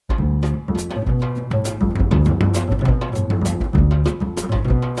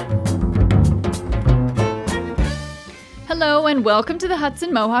and welcome to the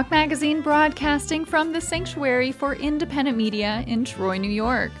Hudson Mohawk Magazine, broadcasting from the Sanctuary for Independent Media in Troy, New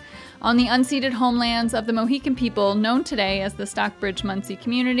York. On the unceded homelands of the Mohican people, known today as the Stockbridge-Munsee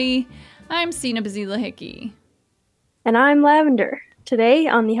community, I'm Sina Bazila Hickey. And I'm Lavender. Today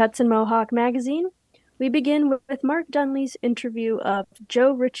on the Hudson Mohawk Magazine, we begin with Mark Dunley's interview of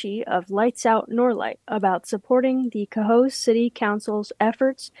Joe Ritchie of Lights Out Norlight about supporting the Cohoes City Council's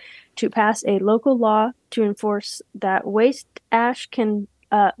efforts to pass a local law to enforce that waste ash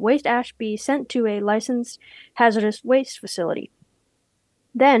be sent to a licensed hazardous waste facility.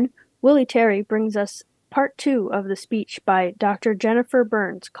 Then Willie Terry brings us part 2 of the speech by Dr. Jennifer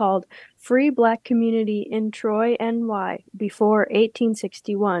Burns called Free Black Community in Troy, NY Before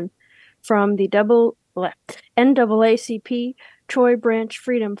 1861 from the NAACP Troy Branch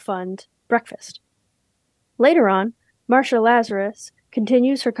Freedom Fund breakfast. Later on, Marsha Lazarus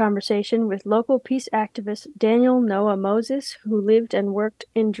continues her conversation with local peace activist Daniel Noah Moses, who lived and worked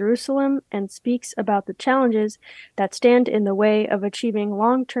in Jerusalem, and speaks about the challenges that stand in the way of achieving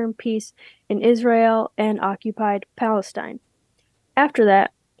long-term peace in Israel and occupied Palestine. After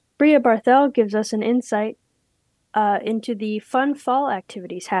that, Bria Barthel gives us an insight into the fun fall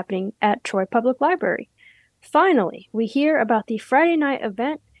activities happening at Troy Public Library. Finally, we hear about the Friday night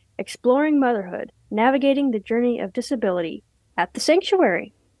event, Exploring Motherhood, Navigating the Journey of Disability, at the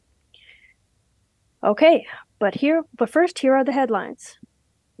Sanctuary. Okay, but first, here are the headlines.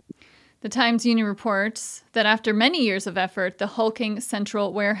 The Times-Union reports that after many years of effort, the hulking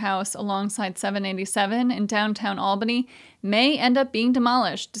central warehouse alongside 787 in downtown Albany may end up being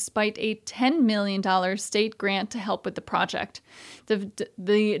demolished despite a $10 million state grant to help with the project.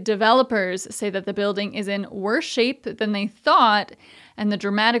 The developers say that the building is in worse shape than they thought, and the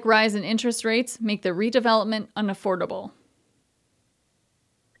dramatic rise in interest rates make the redevelopment unaffordable.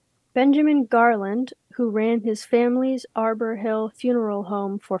 Benjamin Garland, who ran his family's Arbor Hill funeral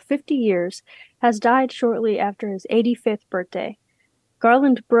home for 50 years, has died shortly after his 85th birthday.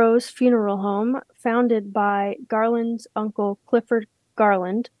 Garland Bros Funeral Home, founded by Garland's uncle Clifford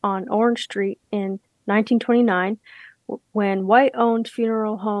Garland on Orange Street in 1929, when white-owned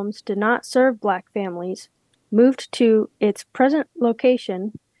funeral homes did not serve black families, moved to its present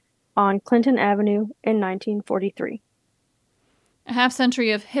location on Clinton Avenue in 1943. A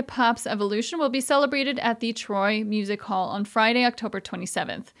half-century of hip-hop's evolution will be celebrated at the Troy Music Hall on Friday, October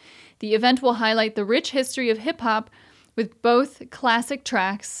 27th. The event will highlight the rich history of hip-hop with both classic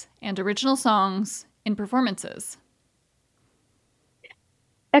tracks and original songs in performances.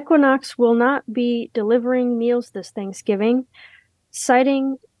 Equinox will not be delivering meals this Thanksgiving,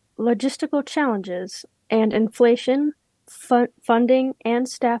 citing logistical challenges and inflation, funding and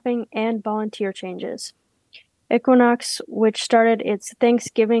staffing, and volunteer changes. Equinox, which started its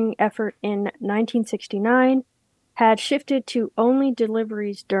Thanksgiving effort in 1969, had shifted to only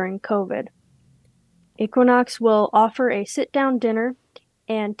deliveries during COVID. Equinox will offer a sit-down dinner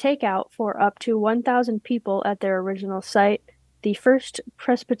and takeout for up to 1,000 people at their original site, the First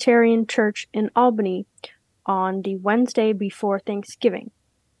Presbyterian Church in Albany, on the Wednesday before Thanksgiving.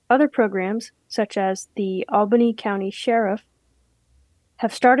 Other programs, such as the Albany County Sheriff,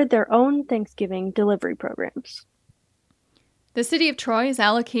 have started their own Thanksgiving delivery programs. The City of Troy is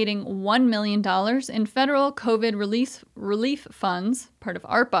allocating $1 million in federal COVID relief funds, part of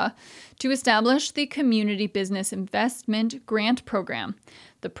ARPA, to establish the Community Business Investment Grant Program.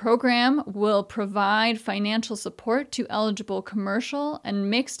 The program will provide financial support to eligible commercial and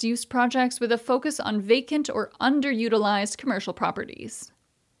mixed-use projects with a focus on vacant or underutilized commercial properties.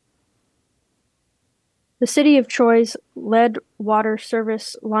 The City of Troy's lead water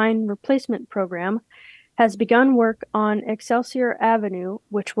service line replacement program has begun work on Excelsior Avenue,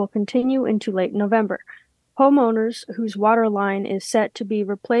 which will continue into late November. Homeowners whose water line is set to be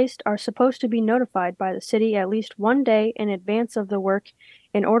replaced are supposed to be notified by the city at least one day in advance of the work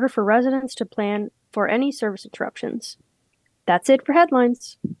in order for residents to plan for any service interruptions. That's it for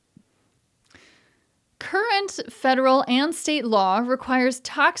headlines. Current federal and state law requires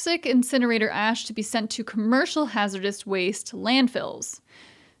toxic incinerator ash to be sent to commercial hazardous waste landfills.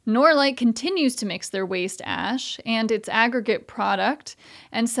 Norlight continues to mix their waste ash and its aggregate product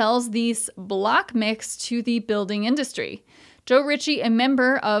and sells these block mix to the building industry. Joe Ritchie, a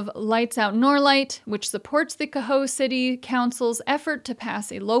member of Lights Out Norlight, which supports the Cohoes City Council's effort to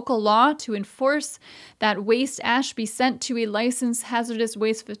pass a local law to enforce that waste ash be sent to a licensed hazardous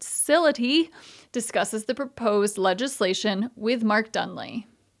waste facility, discusses the proposed legislation with Mark Dunley.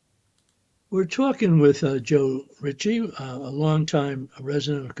 We're talking with Joe Ritchie, a longtime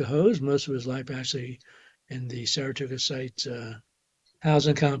resident of Cohoes, most of his life actually in the Saratoga site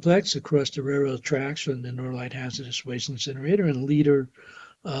housing complex across the railroad tracks from the Norlite Hazardous Waste Incinerator and leader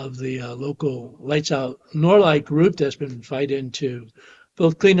of the local Lights Out Norlite group that's been fighting to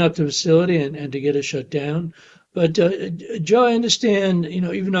both clean up the facility and to get it shut down. But Joe, I understand,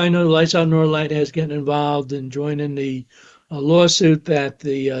 even though I know Lights Out Norlite has gotten involved and joined in the lawsuit that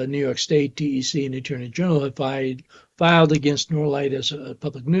the New York State DEC and the Attorney General have filed against Norlite as a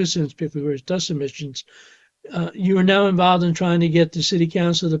public nuisance, particularly for its dust emissions. You are now involved in trying to get the city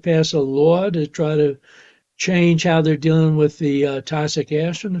council to pass a law to try to change how they're dealing with the toxic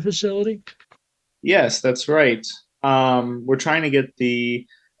ash from the facility? Yes, that's right. We're trying to get the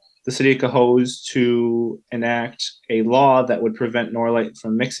city of Cohoes to enact a law that would prevent Norlite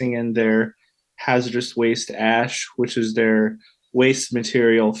from mixing in their hazardous waste ash, which is their waste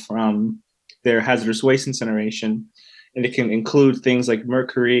material from their hazardous waste incineration. And it can include things like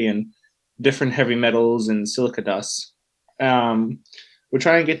mercury and different heavy metals and silica dust. We're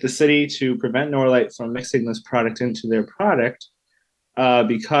trying to get the city to prevent Norlite from mixing this product into their product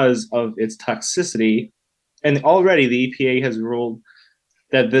because of its toxicity. And already the EPA has ruled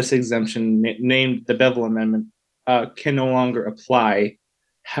that this exemption, named the Bevel Amendment, can no longer apply.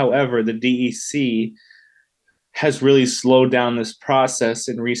 However, the DEC has really slowed down this process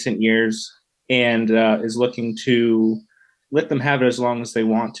in recent years and is looking to let them have it as long as they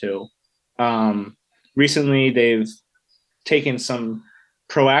want to. Recently, they've taken some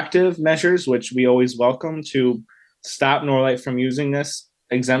proactive measures, which we always welcome, to stop Norlite from using this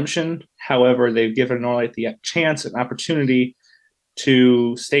exemption. However, they've given Norlite the chance and opportunity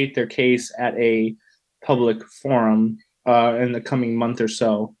to state their case at a public forum in the coming month or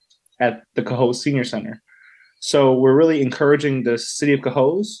so at the Cohoes Senior Center. So we're really encouraging the city of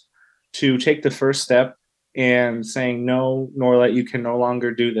Cohoes to take the first step and saying, no, Norlite, you can no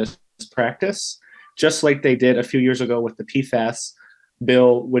longer do this practice, just like they did a few years ago with the PFAS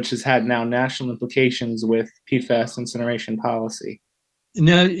bill, which has had now national implications with PFAS incineration policy.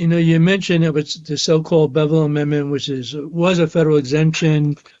 Now, you mentioned it was the so-called Bevel Amendment, which was a federal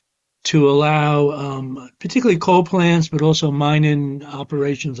exemption to allow particularly coal plants, but also mining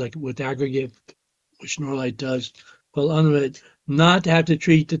operations like with aggregate, which Norlite does, but under it, not to have to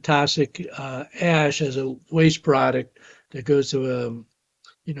treat the toxic ash as a waste product that goes to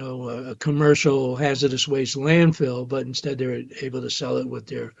a commercial hazardous waste landfill, but instead they're able to sell it with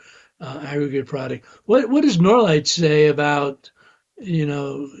their aggregate product. What does Norlite say about,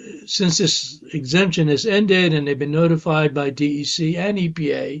 since this exemption has ended and they've been notified by DEC and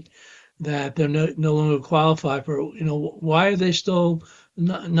EPA that they're no longer qualified for, why are they still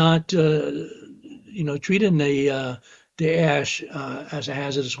not treating the ash as a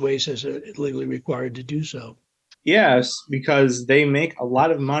hazardous waste as they're legally required to do so? Yes, because they make a lot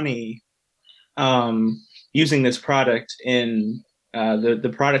of money using this product in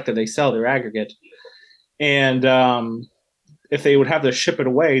the product that they sell, their aggregate. And if they would have to ship it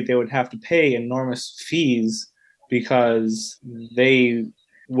away, they would have to pay enormous fees because they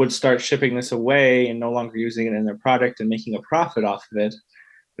would start shipping this away and no longer using it in their product and making a profit off of it.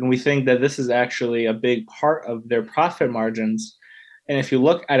 And we think that this is actually a big part of their profit margins. And if you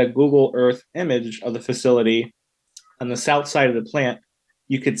look at a Google Earth image of the facility on the south side of the plant,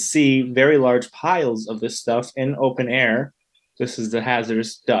 you could see very large piles of this stuff in open air. This is the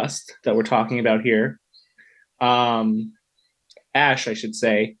hazardous dust that we're talking about here. Ash, I should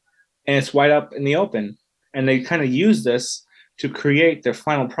say, and it's wide up in the open. And they kind of use this to create their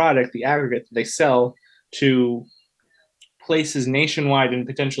final product, the aggregate that they sell to places nationwide and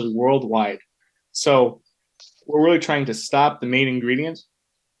potentially worldwide. So we're really trying to stop the main ingredient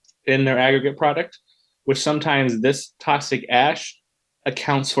in their aggregate product, which sometimes this toxic ash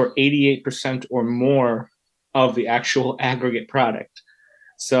accounts for 88% or more of the actual aggregate product.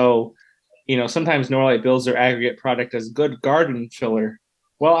 So, sometimes Norlite bills their aggregate product as good garden filler.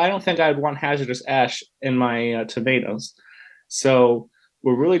 Well, I don't think I'd want hazardous ash in my tomatoes. So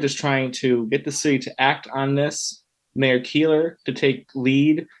we're really just trying to get the city to act on this, Mayor Keeler to take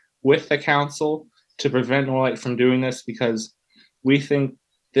lead with the council to prevent Norlite from doing this, because we think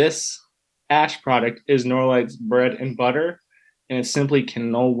this ash product is Norlite's bread and butter, and it simply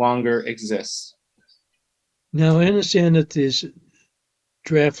can no longer exist. Now, I understand that this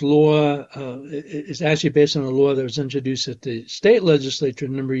draft law is actually based on a law that was introduced at the state legislature a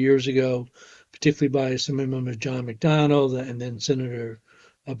number of years ago, particularly by Assemblymember John McDonald and then Senator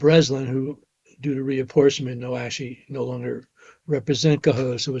Breslin, who, due to reapportionment, no longer represent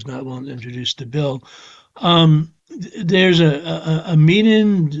Cohoes, so was not one to introduce the bill. There's a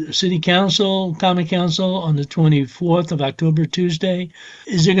meeting, city council, common council on the 24th of October, Tuesday.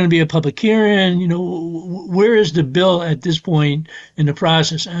 Is there going to be a public hearing? Where is the bill at this point in the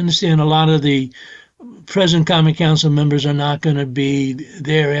process? I understand a lot of the present common council members are not going to be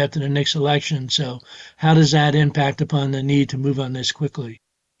there after the next election. So how does that impact upon the need to move on this quickly?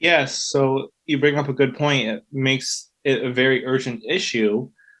 Yes, so you bring up a good point. It makes it a very urgent issue.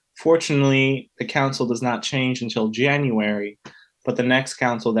 Fortunately, the council does not change until January, but the next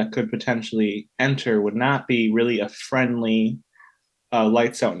council that could potentially enter would not be really a friendly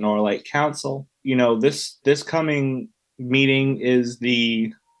Lights Out Norlight council. This coming meeting is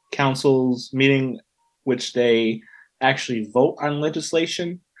the council's meeting which they actually vote on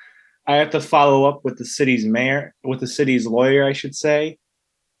legislation. I have to follow up with the city's mayor, with the city's lawyer, I should say,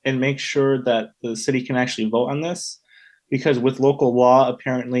 and make sure that the city can actually vote on this, because with local law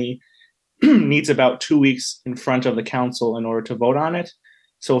apparently needs about 2 weeks in front of the council in order to vote on it.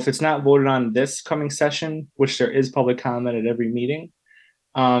 So if it's not voted on this coming session, which there is public comment at every meeting,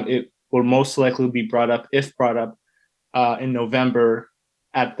 it will most likely be brought up, if brought up, in November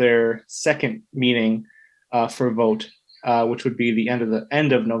at their second meeting for vote, which would be the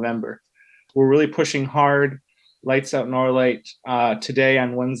end of November. We're really pushing hard. Lights Out Norlight today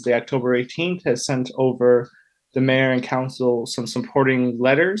on Wednesday, October 18th, has sent over the mayor and council some supporting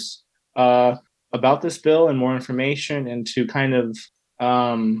letters about this bill and more information, and to kind of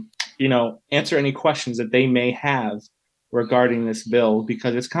answer any questions that they may have regarding this bill,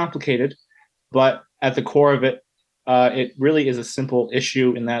 because it's complicated, but at the core of it, it really is a simple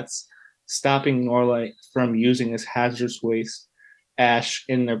issue, and that's stopping Norlight from using this hazardous waste ash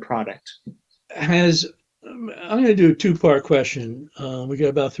in their product. I'm going to do a two-part question. We got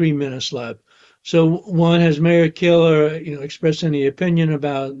about 3 minutes left. So one, has Mayor Killer, expressed any opinion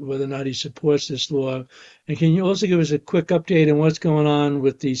about whether or not he supports this law? And can you also give us a quick update on what's going on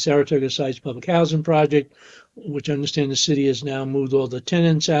with the Saratoga Sites Public Housing Project, which I understand the city has now moved all the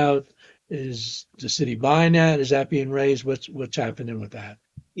tenants out? Is the city buying that? Is that being raised? What's happening with that?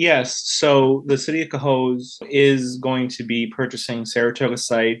 Yes, so the city of Cohoes is going to be purchasing Saratoga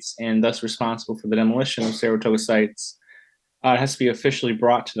Sites and thus responsible for the demolition of Saratoga Sites. It has to be officially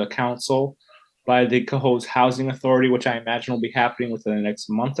brought to the council by the Cohoes Housing Authority, which I imagine will be happening within the next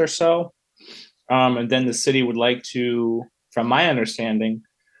month or so. And then the city would like to, from my understanding,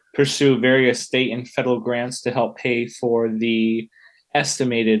 pursue various state and federal grants to help pay for the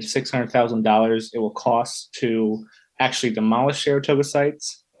estimated $600,000 it will cost to actually demolish Saratoga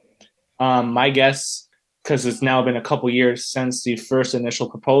Sites. My guess, because it's now been a couple years since the first initial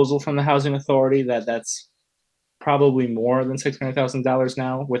proposal from the Housing Authority, that's probably more than $600,000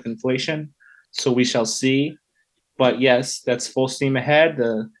 now with inflation. So we shall see. But yes, that's full steam ahead.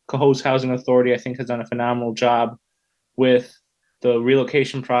 The Cohoes Housing Authority, I think, has done a phenomenal job with the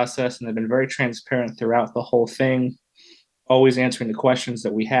relocation process, and they've been very transparent throughout the whole thing, always answering the questions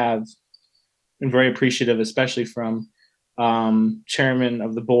that we have. And very appreciative, especially from chairman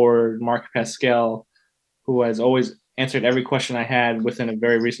of the board, Mark Pascal, who has always answered every question I had within a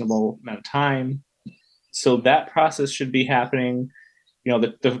very reasonable amount of time. So that process should be happening.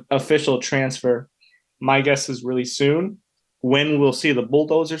 The official transfer, my guess is really soon. When we'll see the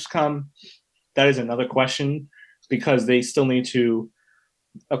bulldozers come, that is another question, because they still need to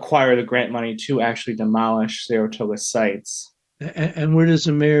acquire the grant money to actually demolish Saratoga Sites. And where does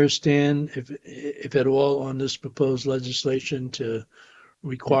the mayor stand, if at all, on this proposed legislation to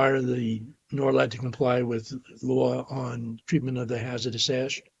require the Norlight to comply with law on treatment of the hazardous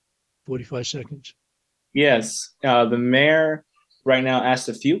ash? 45 seconds. Yes, the mayor right now asked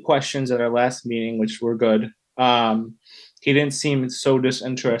a few questions at our last meeting, which were good. He didn't seem so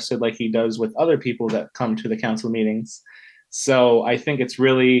disinterested like he does with other people that come to the council meetings. So I think it's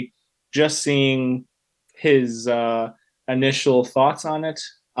really just seeing his initial thoughts on it.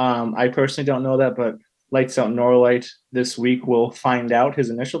 I personally don't know that, but Lights Out Norlight this week will find out his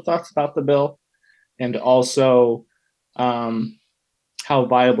initial thoughts about the bill, and also how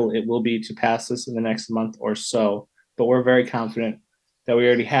viable it will be to pass this in the next month or so. But we're very confident that we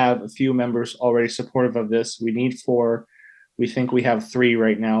already have a few members already supportive of this. We need 4. We think we have 3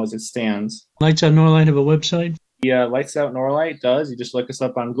 right now as it stands. Lights Out Norlight have a website? Yeah, Lights Out Norlight does. You just look us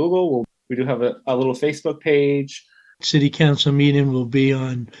up on Google. We do have a little Facebook page. City council meeting will be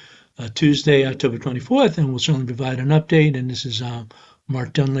on Tuesday, October 24th, and we'll certainly provide an update. And this is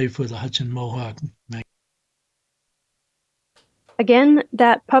Mark Dunley for the Hudson Mohawk. Again,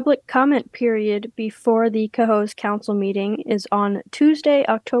 that public comment period before the Cohoes Council meeting is on Tuesday,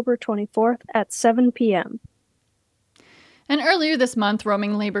 October 24th at 7 p.m. And earlier this month,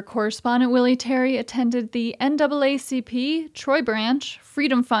 roaming labor correspondent Willie Terry attended the NAACP Troy Branch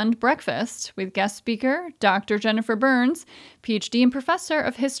Freedom Fund breakfast with guest speaker Dr. Jennifer Burns, PhD and professor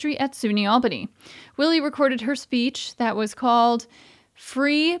of history at SUNY Albany. Willie recorded her speech that was called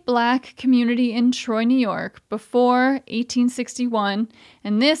Free Black Community in Troy, New York, before 1861,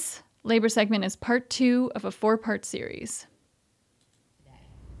 and this labor segment is part 2 of a 4-part series.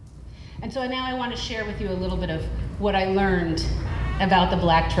 And so now I want to share with you a little bit of what I learned about the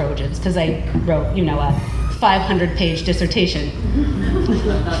Black Trojans, because I wrote, a 500-page dissertation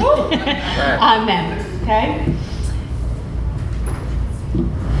on them, okay?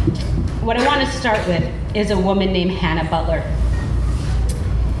 What I want to start with is a woman named Hannah Butler.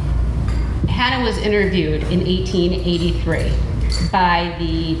 Hannah was interviewed in 1883 by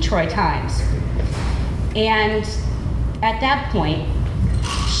the Troy Times. And at that point,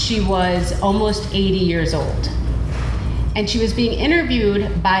 she was almost 80 years old. And she was being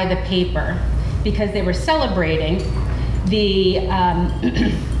interviewed by the paper because they were celebrating the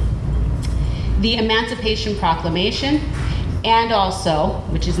Emancipation Proclamation, and also,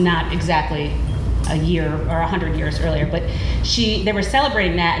 which is not exactly a year or 100 years earlier, but they were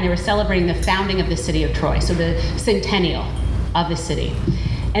celebrating that, and they were celebrating the founding of the city of Troy, so the centennial of the city.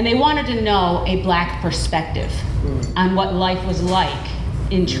 And they wanted to know a Black perspective on what life was like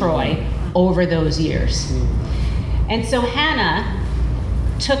in Troy over those years. And so Hannah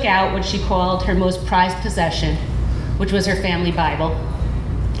took out what she called her most prized possession, which was her family Bible.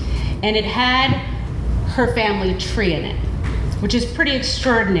 And it had her family tree in it, which is pretty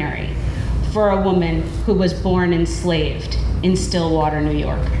extraordinary for a woman who was born enslaved in Stillwater, New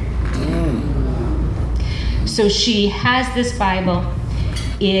York. So she has this Bible.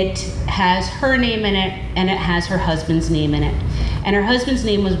 It has her name in it, and it has her husband's name in it. And her husband's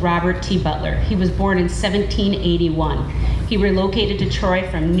name was Robert T. Butler. He was born in 1781. He relocated to Troy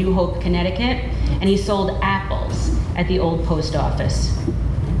from New Hope, Connecticut, and he sold apples at the old post office.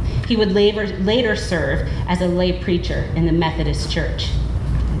 He would later serve as a lay preacher in the Methodist Church.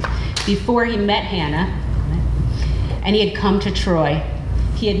 Before he met Hannah, and he had come to Troy,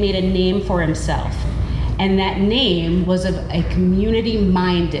 he had made a name for himself. And that name was of a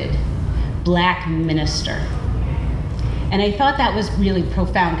community-minded Black minister. And I thought that was really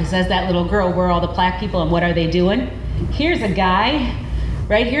profound, because as that little girl, where are all the Black people and what are they doing? Here's a guy,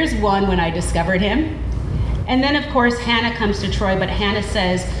 right? Here's one when I discovered him. And then, of course, Hannah comes to Troy, but Hannah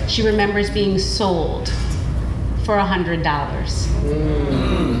says she remembers being sold for $100.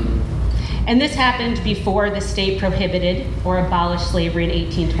 And this happened before the state prohibited or abolished slavery in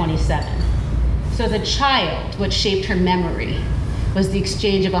 1827. So as a child, what shaped her memory was the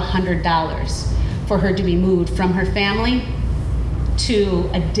exchange of $100 for her to be moved from her family to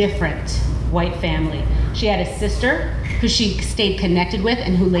a different white family. She had a sister who she stayed connected with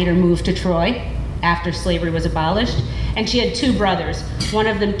and who later moved to Troy after slavery was abolished. And she had 2 brothers. One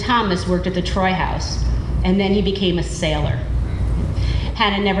of them, Thomas, worked at the Troy House, and then he became a sailor.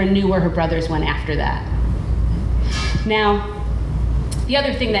 Hannah never knew where her brothers went after that. Now, the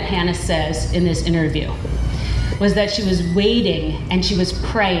other thing that Hannah says in this interview was that she was waiting and she was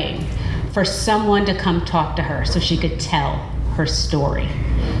praying for someone to come talk to her so she could tell her story,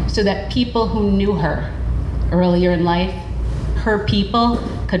 so that people who knew her earlier in life, her people,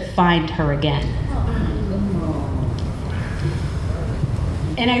 could find her again.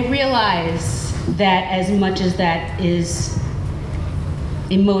 And I realize that as much as that is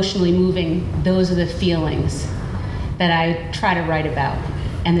emotionally moving, those are the feelings that I try to write about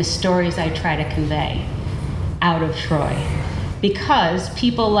and the stories I try to convey out of Troy. Because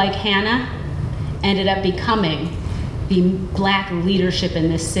people like Hannah ended up becoming the Black leadership in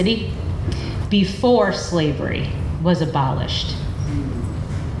this city before slavery was abolished.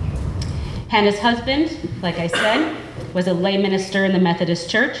 Hannah's husband, like I said, was a lay minister in the Methodist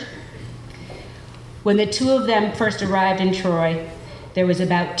Church. When the 2 of them first arrived in Troy, there was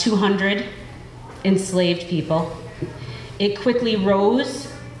about 200 enslaved people. It quickly rose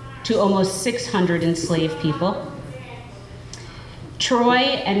to almost 600 enslaved people. Troy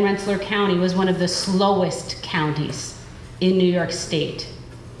and Rensselaer County was one of the slowest counties in New York State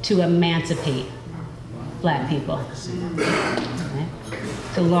to emancipate Black people. Okay.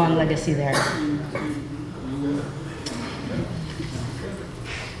 It's a long legacy there.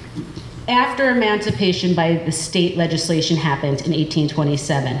 After emancipation by the state legislation happened in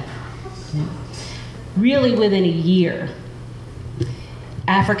 1827, really within a year,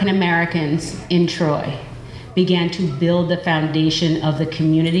 African Americans in Troy began to build the foundation of the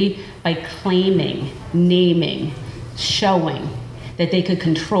community by claiming, naming, showing that they could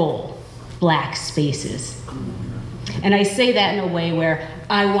control Black spaces. And I say that in a way where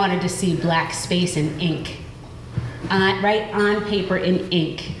I wanted to see black space in ink, right on paper in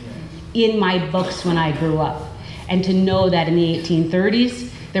ink, in my books when I grew up. And to know that in the 1830s,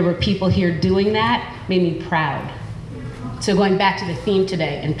 there were people here doing that made me proud. So going back to the theme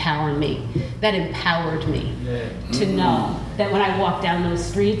today, empower me, that empowered me to know that when I walked down those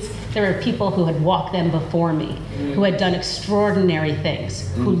streets, there were people who had walked them before me, who had done extraordinary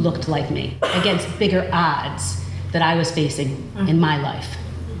things, who looked like me, against bigger odds that I was facing in my life.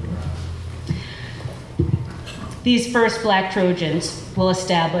 These first Black Trojans will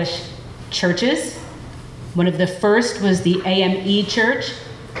establish churches. One of the first was the AME Church.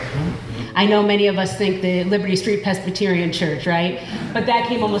 I know many of us think the Liberty Street Presbyterian Church, right? But that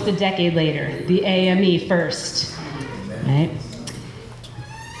came almost a decade later, the AME first, right?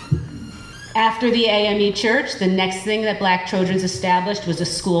 After the AME Church, the next thing that Black Trojans established was a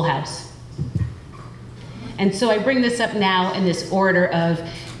schoolhouse. And so I bring this up now in this order of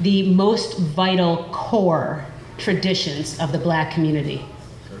the most vital core traditions of the Black community.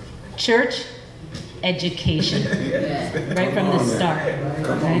 Church, education, right from the start,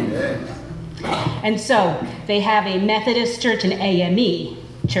 right? And so they have a Methodist church, an AME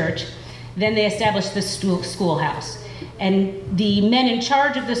church. Then they establish the schoolhouse. And the men in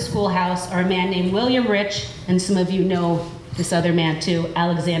charge of the schoolhouse are a man named William Rich, and some of you know this other man too,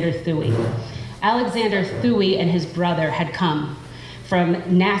 Alexander Thuey. Alexander Thuey and his brother had come from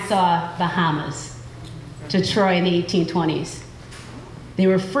Nassau, Bahamas, to Troy in the 1820s. They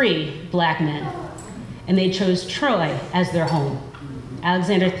were free Black men, and they chose Troy as their home.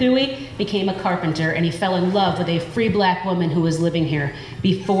 Alexander Thuey became a carpenter, and he fell in love with a free Black woman who was living here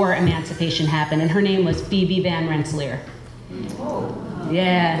before emancipation happened, and her name was Phoebe Van Rensselaer.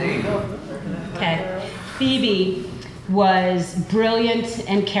 Yeah. There you go. Okay. Phoebe was brilliant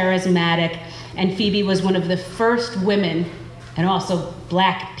and charismatic, and Phoebe was one of the first women, and also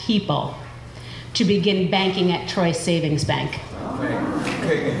Black people, to begin banking at Troy Savings Bank.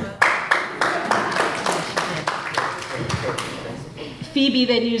 Phoebe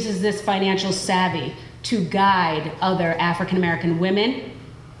then uses this financial savvy to guide other African American women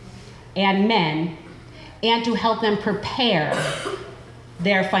and men, and to help them prepare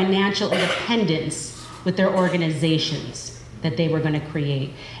their financial independence with their organizations that they were going to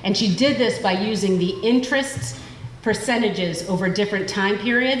create. And she did this by using the interest percentages over different time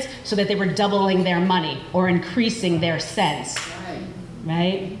periods so that they were doubling their money or increasing their cents,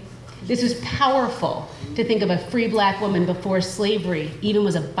 right? This was powerful to think of a free Black woman before slavery even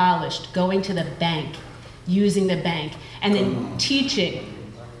was abolished, going to the bank, using the bank, and then teaching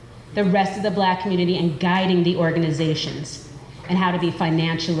the rest of the Black community and guiding the organizations and how to be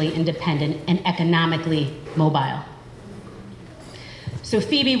financially independent and economically mobile. So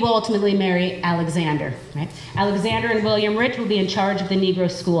Phoebe will ultimately marry Alexander, right? Alexander and William Rich will be in charge of the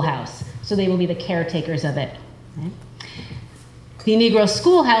Negro schoolhouse, so they will be the caretakers of it, right? The Negro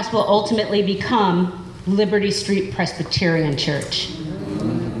schoolhouse will ultimately become Liberty Street Presbyterian Church.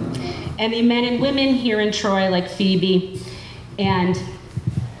 And the men and women here in Troy, like Phoebe and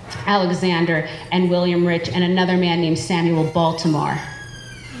Alexander and William Rich and another man named Samuel Baltimore,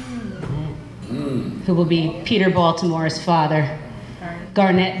 who will be Peter Baltimore's father,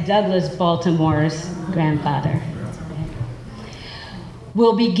 Garnett Douglas Baltimore's grandfather,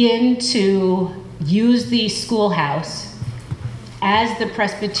 will begin to use the schoolhouse as the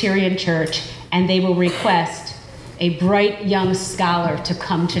Presbyterian church, and they will request a bright young scholar to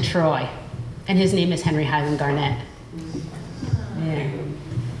come to Troy. And his name is Henry Highland Garnett. Yeah.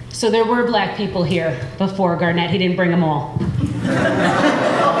 So there were Black people here before Garnett. He didn't bring them all.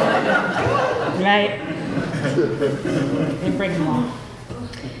 Right? He didn't bring them all.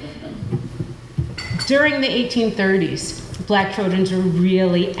 During the 1830s, Black Trojans were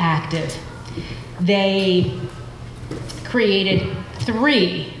really active. They created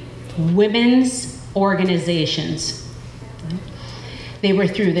 3 women's organizations. They were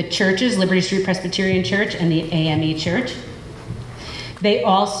through the churches, Liberty Street Presbyterian Church and the AME Church. They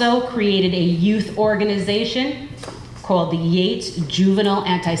also created a youth organization called the Yates Juvenile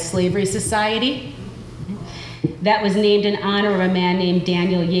Anti-Slavery Society. That was named in honor of a man named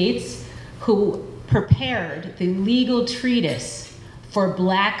Daniel Yates, who prepared the legal treatise for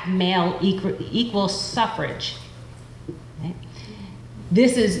Black male equal suffrage. Okay?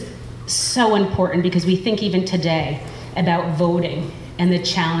 This is so important because we think even today about voting and the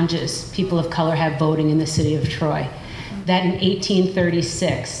challenges people of color have voting in the city of Troy. That in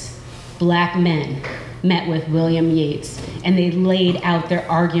 1836, Black men met with William Yates and they laid out their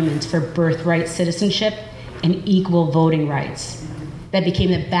arguments for birthright citizenship and equal voting rights. that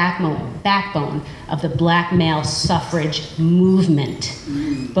became the backbone of the black male suffrage movement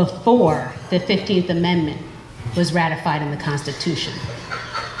before the 15th Amendment was ratified in the Constitution.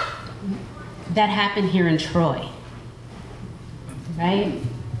 That happened here in Troy, right?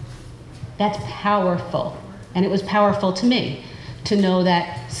 That's powerful. And it was powerful to me to know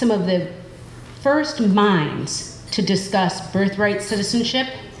that some of the first minds to discuss birthright citizenship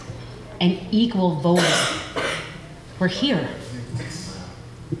and equal voting were here.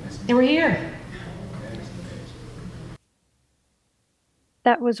 They were here.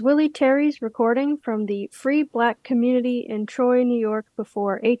 That was Willie Terry's recording from the Free Black Community in Troy, New York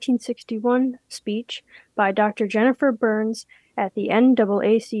before 1861 speech by Dr. Jennifer Burns at the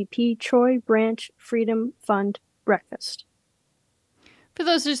NAACP Troy Branch Freedom Fund breakfast. For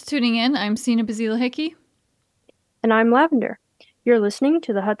those just tuning in, I'm Sina Bazila Hickey. And I'm Lavender. You're listening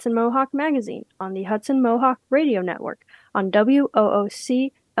to the Hudson Mohawk Magazine on the Hudson Mohawk Radio Network on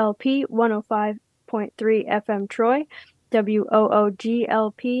WOOC LP 105.3 FM Troy,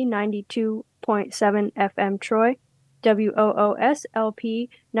 WOOG-LP 92.7 FM Troy, WOOS-LP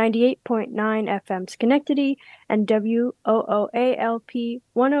 98.9 FM Schenectady, and WOOA-LP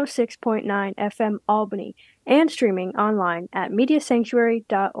 106.9 FM Albany, and streaming online at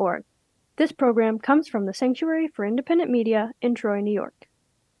mediasanctuary.org. This program comes from the Sanctuary for Independent Media in Troy, New York.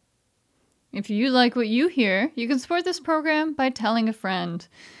 If you like what you hear, you can support this program by telling a friend.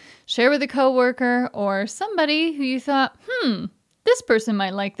 Share with a coworker or somebody who you thought, this person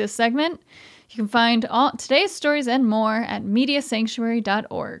might like this segment. You can find all today's stories and more at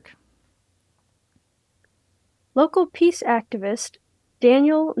mediasanctuary.org. Local peace activist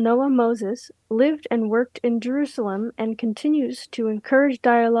Daniel Noah Moses lived and worked in Jerusalem and continues to encourage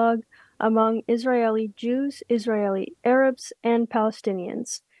dialogue among Israeli Jews, Israeli Arabs, and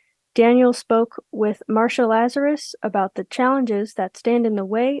Palestinians. Daniel spoke with Marsha Lazarus about the challenges that stand in the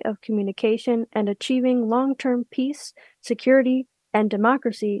way of communication and achieving long-term peace, security, and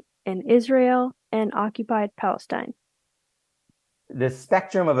democracy in Israel and occupied Palestine. The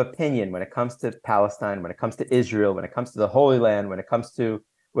spectrum of opinion when it comes to Palestine, when it comes to Israel, when it comes to the Holy Land, when it comes to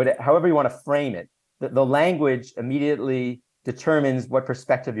however you want to frame it, the language immediately determines what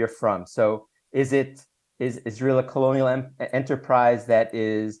perspective you're from. So is Israel a colonial enterprise that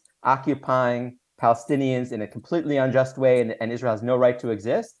is occupying Palestinians in a completely unjust way and Israel has no right to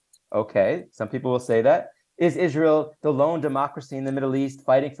exist? Okay, some people will say that. Is Israel the lone democracy in the Middle East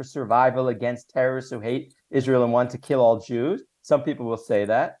fighting for survival against terrorists who hate Israel and want to kill all Jews? Some people will say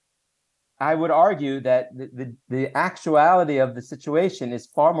that. I would argue that the actuality of the situation is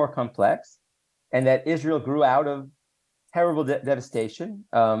far more complex and that Israel grew out of terrible devastation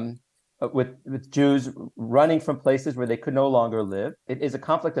with Jews running from places where they could no longer live. It is a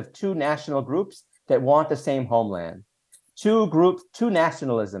conflict of two national groups that want the same homeland. Two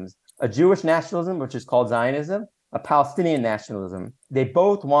nationalisms, a Jewish nationalism, which is called Zionism, a Palestinian nationalism. They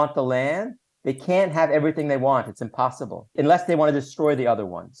both want the land. They can't have everything they want. It's impossible unless they want to destroy the other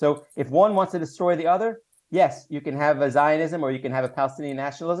one. So if one wants to destroy the other, yes, you can have a Zionism or you can have a Palestinian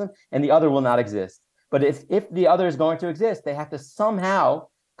nationalism and the other will not exist. But if the other is going to exist, they have to somehow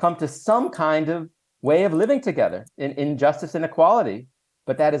come to some kind of way of living together in justice and equality.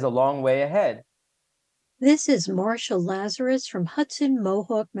 But that is a long way ahead. This is Marsha Lazarus from Hudson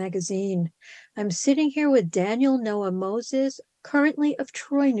Mohawk Magazine. I'm sitting here with Daniel Noah Moses, currently of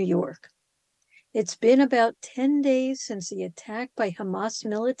Troy, New York. It's been about 10 days since the attack by Hamas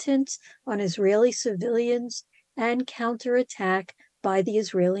militants on Israeli civilians and counterattack by the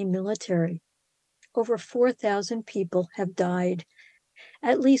Israeli military. Over 4,000 people have died.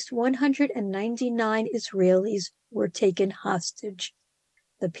 At least 199 Israelis were taken hostage.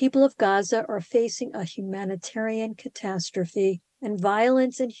 The people of Gaza are facing a humanitarian catastrophe, and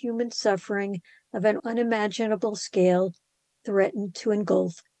violence and human suffering of an unimaginable scale threaten to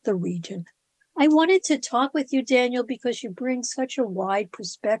engulf the region. I wanted to talk with you, Daniel, because you bring such a wide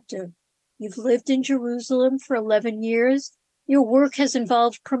perspective. You've lived in Jerusalem for 11 years. Your work has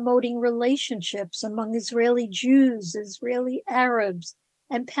involved promoting relationships among Israeli Jews, Israeli Arabs,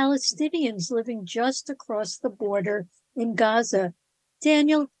 and Palestinians living just across the border in Gaza.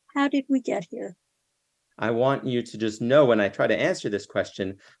 Daniel, how did we get here? I want you to just know when I try to answer this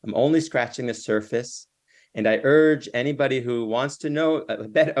question, I'm only scratching the surface. And I urge anybody who wants to know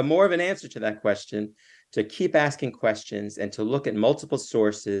a more of an answer to that question to keep asking questions and to look at multiple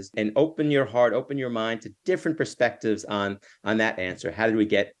sources and open your heart, open your mind to different perspectives on that answer. How did we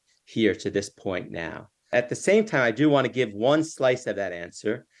get here to this point now? At the same time, I do want to give one slice of that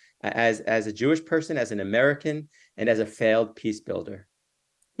answer as a Jewish person, as an American, and as a failed peace builder.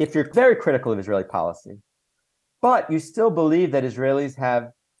 If you're very critical of Israeli policy, but you still believe that Israelis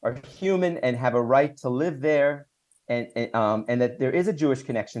are human and have a right to live there, and that there is a Jewish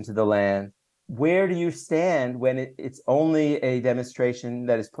connection to the land. Where do you stand when it's only a demonstration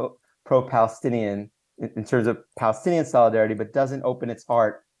that is pro-Palestinian in terms of Palestinian solidarity, but doesn't open its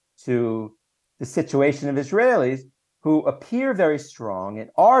heart to the situation of Israelis who appear very strong and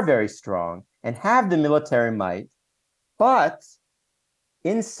are very strong and have the military might, but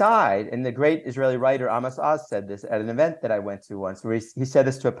inside, and the great Israeli writer Amos Oz said this at an event that I went to once, where he said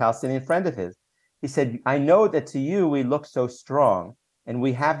this to a Palestinian friend of his. He said, I know that to you we look so strong, and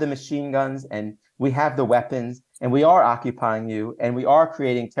we have the machine guns, and we have the weapons, and we are occupying you, and we are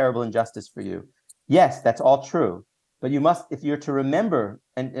creating terrible injustice for you. Yes, that's all true. But you must, if you're to remember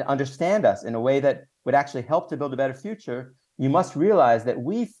and understand us in a way that would actually help to build a better future, you must realize that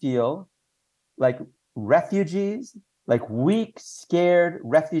we feel like refugees, like weak, scared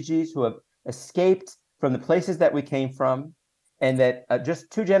refugees who have escaped from the places that we came from, and that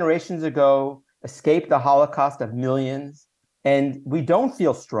just 2 generations ago escaped the Holocaust of millions. And we don't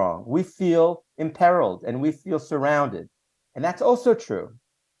feel strong. We feel imperiled and we feel surrounded. And that's also true.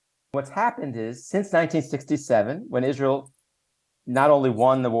 What's happened is since 1967, when Israel not only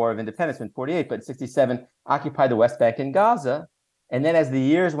won the War of Independence in 48, but in 67 occupied the West Bank and Gaza, and then as the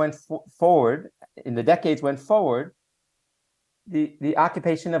years went forward, in the decades went forward, the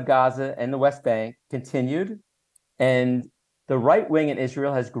occupation of Gaza and the West Bank continued, and the right wing in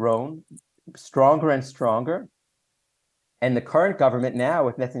Israel has grown stronger and stronger. And the current government now,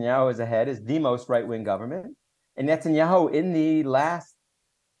 with Netanyahu as the head, is the most right-wing government. And Netanyahu,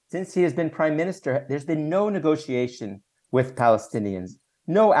 since he has been prime minister, there's been no negotiation with Palestinians,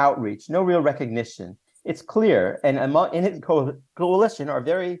 no outreach, no real recognition. It's clear. And in his coalition are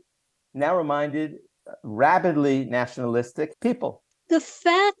very narrow-minded, rabidly nationalistic people. The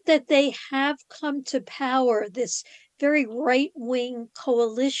fact that they have come to power, this very right-wing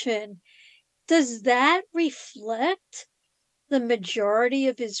coalition, does that reflect the majority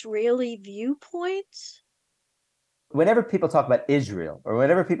of Israeli viewpoints? Whenever people talk about Israel, or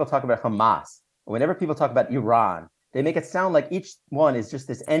whenever people talk about Hamas, or whenever people talk about Iran, they make it sound like each one is just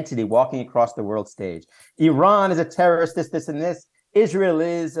this entity walking across the world stage. Iran is a terrorist, this, and this. Israel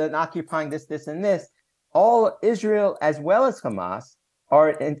is an occupying this, and this. All Israel, as well as Hamas,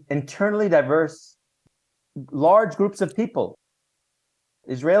 are internally diverse, large groups of people.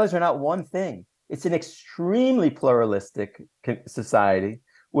 Israelis are not one thing. It's an extremely pluralistic society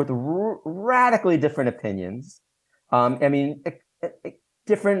with radically different opinions.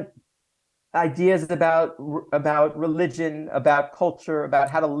 Different ideas about religion, about culture, about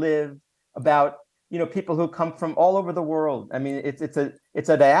how to live, about people who come from all over the world. I mean, it's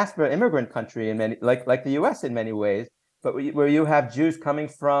a diaspora immigrant country in many, like the U.S. in many ways, but where you have Jews coming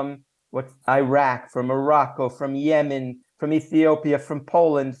from Iraq, from Morocco, from Yemen, from Ethiopia, from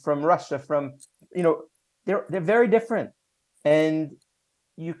Poland, from Russia, from they're very different, and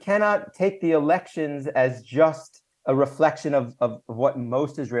you cannot take the elections as just a reflection of what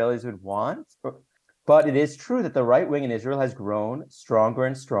most Israelis would want. But it is true that the right wing in Israel has grown stronger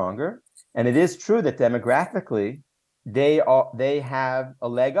and stronger. And it is true that demographically, they have a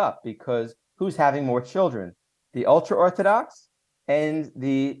leg up, because who's having more children? The ultra-Orthodox and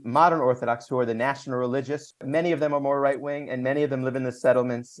the modern Orthodox, who are the national religious. Many of them are more right wing, and many of them live in the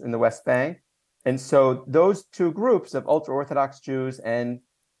settlements in the West Bank. And so those 2 groups of ultra-Orthodox Jews and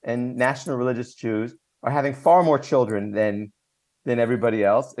national religious Jews are having far more children than everybody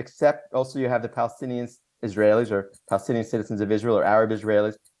else, except also you have the Palestinian Israelis, or Palestinian citizens of Israel, or Arab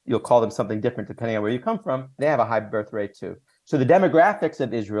Israelis. You'll call them something different depending on where you come from. They have a high birth rate too. So the demographics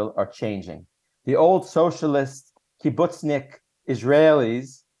of Israel are changing. The old socialist kibbutznik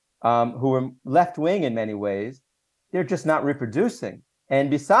Israelis, who were left-wing in many ways, they're just not reproducing. And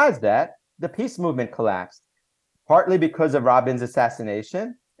besides that, the peace movement collapsed, partly because of Rabin's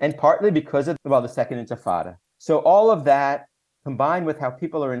assassination, and partly because of, the Second Intifada. So all of that, combined with how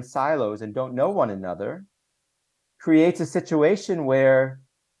people are in silos and don't know one another, creates a situation where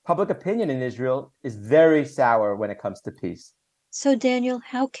public opinion in Israel is very sour when it comes to peace. So, Daniel,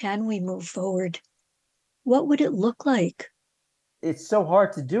 how can we move forward? What would it look like? It's so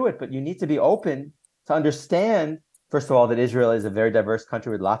hard to do it, but you need to be open to understand, first of all, that Israel is a very diverse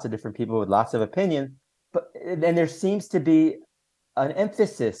country with lots of different people with lots of opinions. And there seems to be an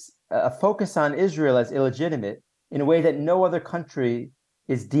emphasis, a focus on Israel as illegitimate in a way that no other country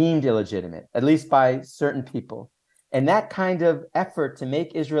is deemed illegitimate, at least by certain people. And that kind of effort to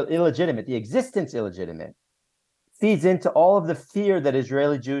make Israel illegitimate, the existence illegitimate, feeds into all of the fear that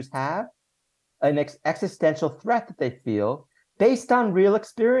Israeli Jews have, an existential threat that they feel based on real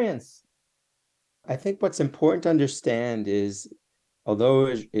experience. I think what's important to understand is, although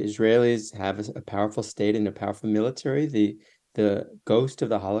Israelis have a powerful state and a powerful military, the ghost of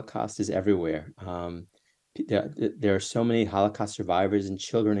the Holocaust is everywhere. There are so many Holocaust survivors and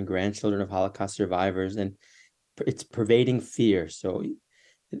children and grandchildren of Holocaust survivors, and it's pervading fear. So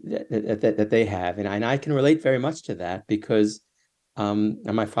that they have, and I can relate very much to that because on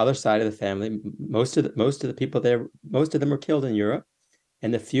my father's side of the family, most of the people there, most of them were killed in Europe,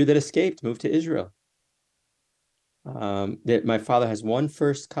 and the few that escaped moved to Israel. My father has one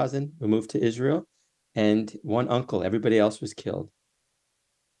first cousin who moved to Israel, and one uncle. Everybody else was killed.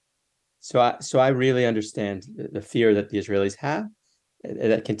 So I really understand the fear that the Israelis have,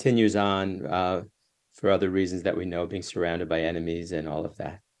 that continues on for other reasons that we know, being surrounded by enemies and all of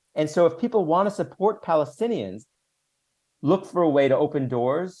that. And so if people want to support Palestinians, look for a way to open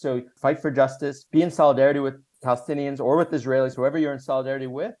doors. So fight for justice, be in solidarity with Palestinians or with Israelis, whoever you're in solidarity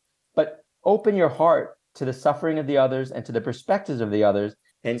with, but open your heart to the suffering of the others and to the perspectives of the others.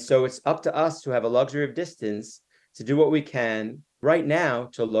 And so it's up to us to have a luxury of distance to do what we can right now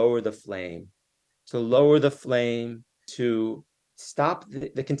to lower the flame, to stop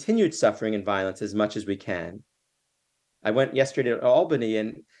the continued suffering and violence as much as we can. I went yesterday to Albany,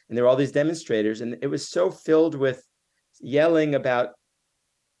 and there were all these demonstrators, and it was so filled with yelling about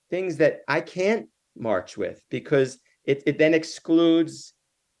things that I can't march with because it then excludes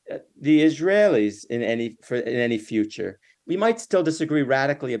the Israelis in any future. We might still disagree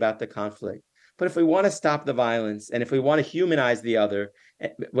radically about the conflict, but if we want to stop the violence and if we want to humanize the other,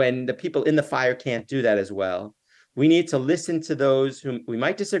 when the people in the fire can't do that as well, we need to listen to those whom we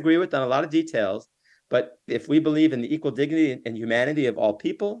might disagree with on a lot of details. But if we believe in the equal dignity and humanity of all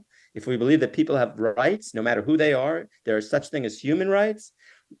people, if we believe that people have rights, no matter who they are, there is such thing as human rights,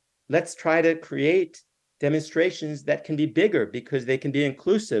 let's try to create demonstrations that can be bigger because they can be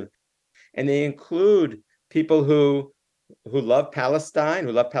inclusive. And they include people who love Palestine,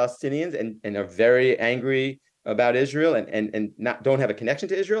 who love Palestinians and are very angry about Israel and don't have a connection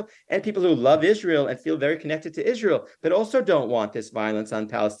to Israel, and people who love Israel and feel very connected to Israel, but also don't want this violence on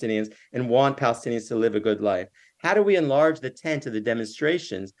Palestinians and want Palestinians to live a good life. How do we enlarge the tent of the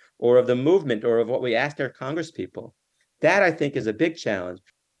demonstrations or of the movement or of what we asked our Congress people? That, I think, is a big challenge.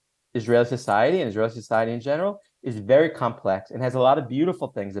 Israeli society and Israeli society in general is very complex and has a lot of beautiful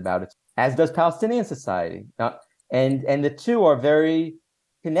things about it, as does Palestinian society. And the two are very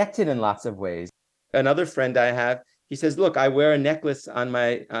connected in lots of ways. Another friend I have, he says, look, I wear a necklace on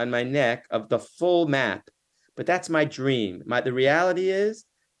my neck of the full map, but that's my dream. The reality is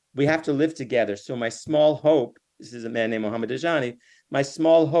we have to live together. So my small hope, this is a man named Mohammed Ajani, my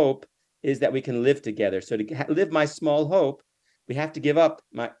small hope is that we can live together. So to live my small hope, we have to give up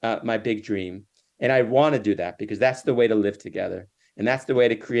my big dream. And I want to do that because that's the way to live together. And that's the way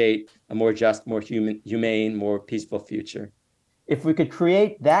to create a more just, more humane, more peaceful future. If we could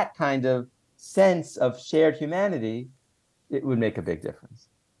create that kind of sense of shared humanity, it would make a big difference.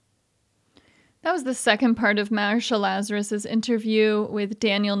 That was the second part of Marsha Lazarus's interview with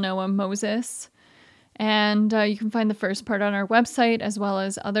Daniel Noah Moses. And you can find the first part on our website, as well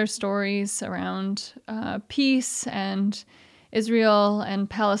as other stories around peace and Israel and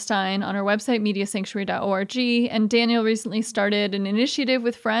Palestine on our website, mediasanctuary.org. And Daniel recently started an initiative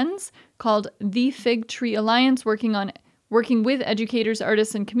with friends called The Fig Tree Alliance, working with educators,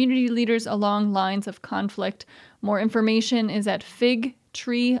 artists, and community leaders along lines of conflict. More information is at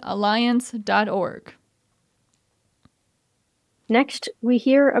figtreealliance.org. Next, we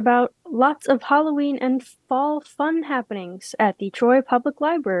hear about lots of Halloween and fall fun happenings at the Troy Public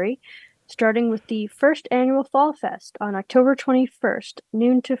Library, starting with the first annual Fall Fest on October 21st,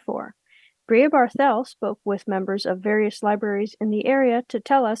 noon to 4. Bria Barthel spoke with members of various libraries in the area to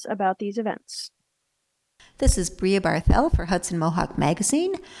tell us about these events. This is Bria Barthel for Hudson Mohawk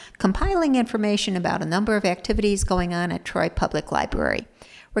Magazine, compiling information about a number of activities going on at Troy Public Library.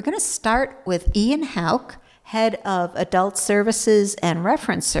 We're going to start with Ian Hauk, head of Adult Services and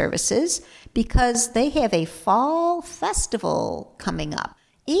Reference Services, because they have a fall festival coming up.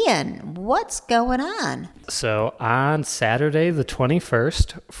 Ian, what's going on? So on Saturday, the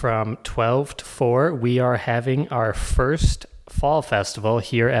 21st, from 12 to 4, we are having our first Fall Festival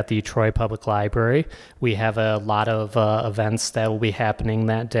here at the Troy Public Library. We have a lot of events that will be happening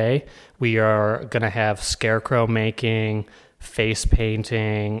that day. We are going to have scarecrow making, face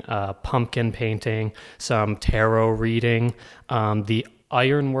painting, pumpkin painting, some tarot reading. The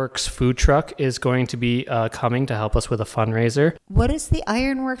Ironworks food truck is going to be coming to help us with a fundraiser. What is the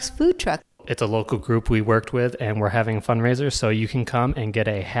Ironworks food truck? It's a local group we worked with, and we're having a fundraiser, so you can come and get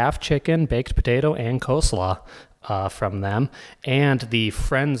a half chicken, baked potato, and coleslaw. from them. And the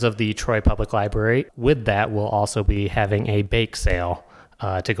Friends of the Troy Public Library, with that, will also be having a bake sale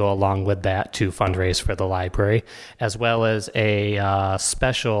to go along with that to fundraise for the library, as well as a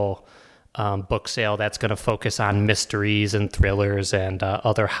special book sale that's going to focus on mysteries and thrillers and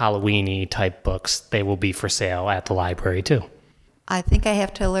other Halloween-y type books. They will be for sale at the library too. I think I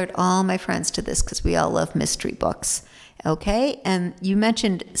have to alert all my friends to this because we all love mystery books. Okay, and you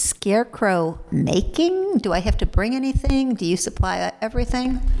mentioned scarecrow making. Do I have to bring anything? Do you supply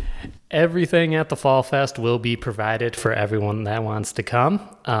everything? Everything at the Fall Fest will be provided for everyone that wants to come.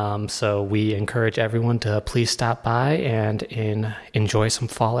 So we encourage everyone to please stop by and enjoy some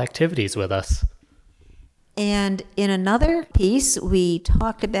fall activities with us. And in another piece, we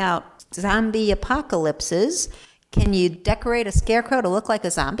talked about zombie apocalypses. Can you decorate a scarecrow to look like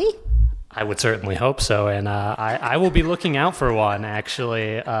a zombie? I would certainly hope so, and I will be looking out for one,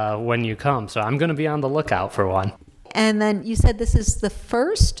 actually, when you come. So I'm going to be on the lookout for one. And then you said this is the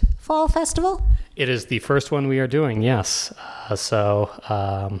first fall festival? It is the first one we are doing, yes. So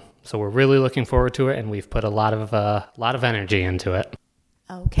we're really looking forward to it, and we've put a lot of energy into it.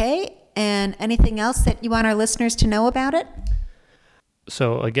 Okay, and anything else that you want our listeners to know about it?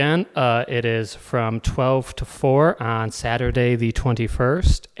 So again, it is from 12 to 4 on Saturday the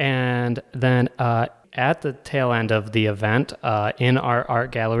 21st. And then at the tail end of the event, in our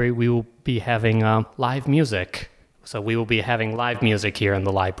art gallery, we will be having live music. So we will be having live music here in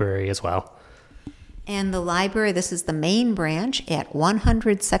the library as well. And the library, this is the main branch at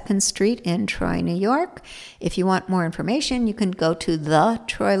 102nd Street in Troy, New York. If you want more information, you can go to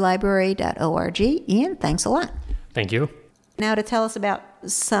thetroylibrary.org. Ian, thanks a lot. Thank you. Now to tell us about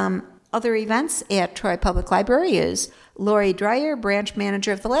some other events at Troy Public Library is Lori Dreyer, branch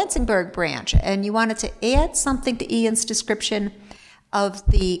manager of the Lansingburg branch. And you wanted to add something to Ian's description of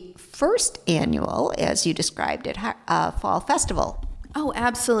the first annual, as you described it, Fall Festival. Oh,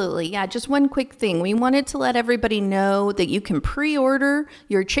 absolutely. Yeah, just one quick thing. We wanted to let everybody know that you can pre-order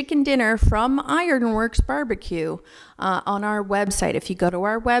your chicken dinner from Ironworks Barbecue on our website. If you go to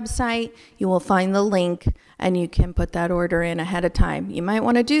our website, you will find the link and you can put that order in ahead of time. You might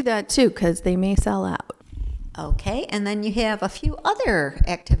want to do that too because they may sell out. Okay, and then you have a couple other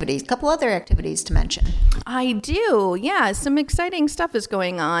activities to mention. I do, yeah. Some exciting stuff is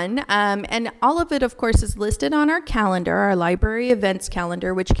going on. And all of it, of course, is listed on our calendar, our library events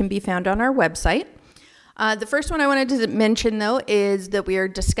calendar, which can be found on our website. The first one I wanted to mention, though, is that we are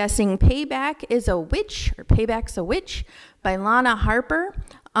discussing Payback's a Witch by Lana Harper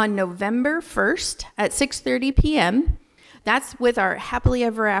on November 1st at 6:30 p.m., That's with our Happily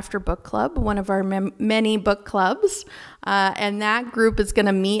Ever After book club, one of our many book clubs. And that group is going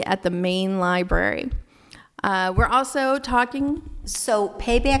to meet at the main library. We're also talking... So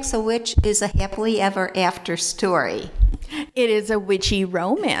Payback's a Witch is a happily ever after story. It is a witchy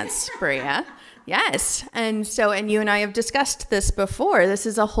romance, Bria. Yes. And you and I have discussed this before. This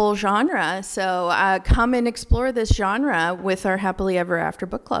is a whole genre. So come and explore this genre with our Happily Ever After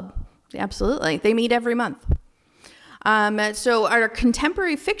book club. Absolutely. They meet every month. So our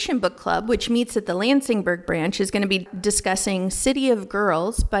contemporary fiction book club, which meets at the Lansingburg branch, is going to be discussing City of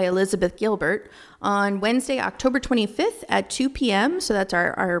Girls by Elizabeth Gilbert on Wednesday, October 25th at 2 p.m. So that's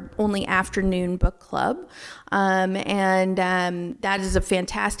our only afternoon book club. That is a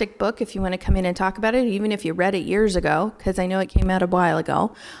fantastic book if you want to come in and talk about it, even if you read it years ago, because I know it came out a while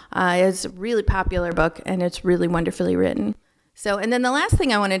ago. It's a really popular book, and it's really wonderfully written. So, and then the last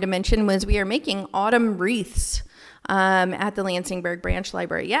thing I wanted to mention was we are making autumn wreaths at the Lansingburg Branch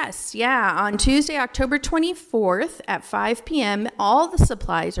Library. Yes, yeah. On Tuesday, October 24th at 5 p.m., all the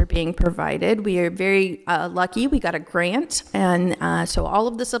supplies are being provided. We are very lucky. We got a grant, and so all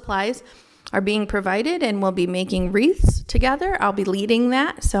of the supplies are being provided, and we'll be making wreaths together. I'll be leading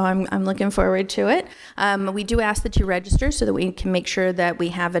that, so I'm looking forward to it. We do ask that you register so that we can make sure that we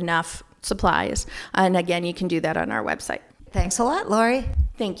have enough supplies. And again, you can do that on our website. Thanks a lot, Lori.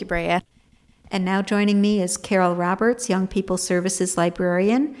 Thank you, Brea. And now joining me is Carol Roberts, Young People Services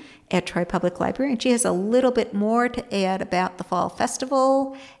Librarian at Troy Public Library. And she has a little bit more to add about the Fall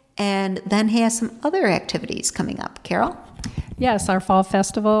Festival and then has some other activities coming up. Carol? Yes, our Fall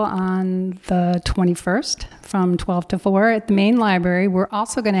Festival on the 21st from 12 to 4 at the main library. We're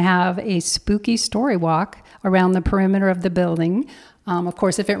also going to have a spooky story walk around the perimeter of the building. Of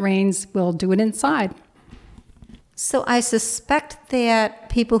course, if it rains, we'll do it inside. So I suspect that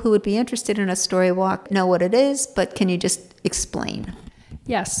people who would be interested in a story walk know what it is, but can you just explain?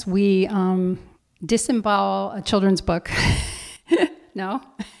 Yes, we disembowel a children's book. No?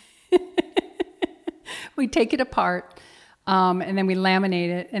 We take it apart. And then we laminate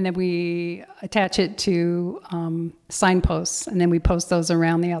it, and then we attach it to signposts, and then we post those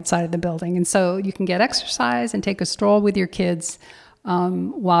around the outside of the building. And so you can get exercise and take a stroll with your kids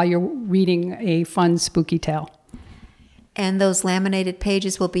while you're reading a fun, spooky tale. And those laminated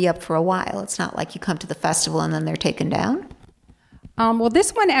pages will be up for a while. It's not like you come to the festival and then they're taken down. Well,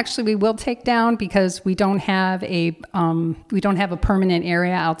 this one actually we will take down because we don't have a permanent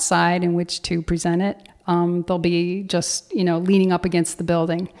area outside in which to present it. They'll be just leaning up against the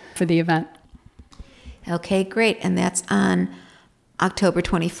building for the event. Okay, great. And that's on October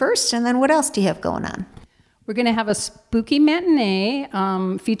 21st. And then what else do you have going on? We're going to have a spooky matinee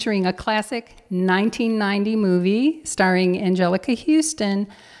featuring a classic 1990 movie starring Angelica Houston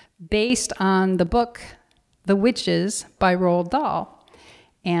based on the book The Witches by Roald Dahl.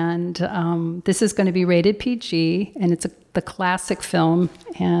 And this is going to be rated PG, and it's the classic film,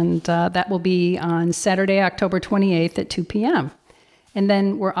 and that will be on Saturday, October 28th at 2 p.m. And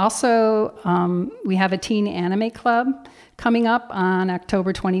then we're also, we have a teen anime club coming up on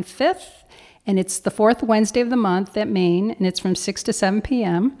October 25th, and it's the fourth Wednesday of the month at Maine, and it's from 6 to 7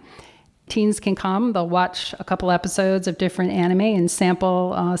 p.m. Teens can come, they'll watch a couple episodes of different anime and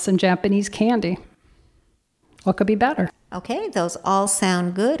sample some Japanese candy. What could be better? Okay, those all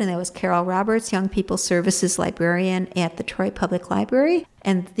sound good. And that was Carol Roberts, Young People Services Librarian at the Troy Public Library.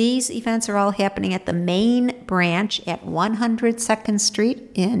 And these events are all happening at the main branch at 100 2nd Street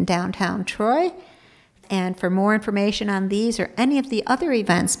in downtown Troy. And for more information on these or any of the other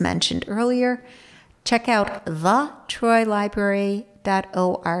events mentioned earlier, check out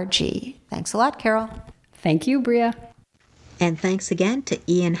thetroylibrary.org. Thanks a lot, Carol. Thank you, Bria. And thanks again to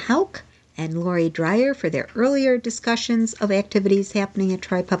Ian Hauk and Lori Dreyer for their earlier discussions of activities happening at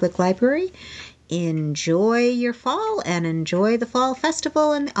Troy Public Library. Enjoy your fall and enjoy the Fall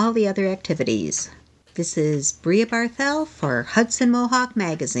Festival and all the other activities. This is Bria Barthel for Hudson Mohawk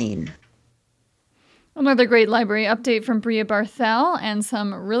Magazine. Another great library update from Bria Barthel and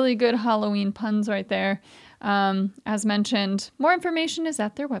some really good Halloween puns right there. As mentioned, more information is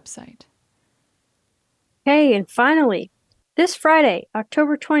at their website. Hey, and finally, this Friday,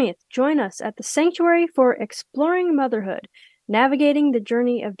 October 20th, join us at the Sanctuary for Exploring Motherhood, Navigating the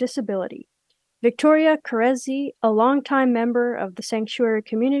Journey of Disability. Victoria Carezzi, a longtime member of the Sanctuary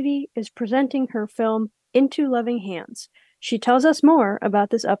community, is presenting her film Into Loving Hands. She tells us more about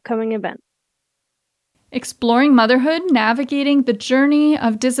this upcoming event. Exploring Motherhood, Navigating the Journey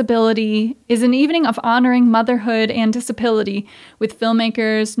of Disability is an evening of honoring motherhood and disability with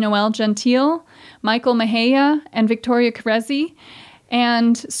filmmakers Noelle Gentile, Michael Mejia, and Victoria Carezzi,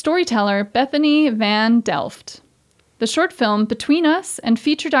 and storyteller Bethany Van Delft. The short film Between Us and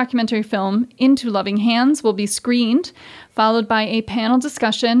feature documentary film Into Loving Hands will be screened, followed by a panel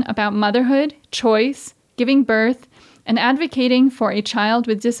discussion about motherhood, choice, giving birth, and advocating for a child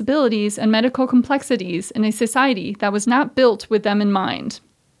with disabilities and medical complexities in a society that was not built with them in mind.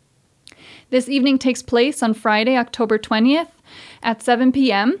 This evening takes place on Friday, October 20th at 7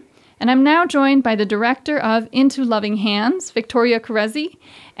 p.m., and I'm now joined by the director of Into Loving Hands, Victoria Carezzi,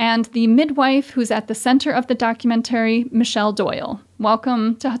 and the midwife who's at the center of the documentary, Michelle Doyle.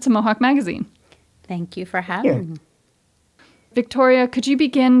 Welcome to Hudson Mohawk Magazine. Thank you for having me. Victoria, could you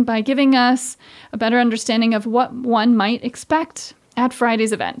begin by giving us a better understanding of what one might expect at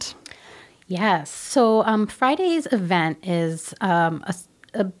Friday's event? Yes. So Friday's event is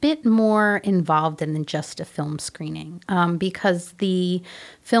a bit more involved than just a film screening because the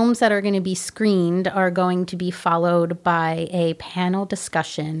films that are going to be screened are going to be followed by a panel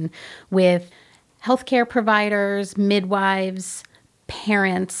discussion with healthcare providers, midwives,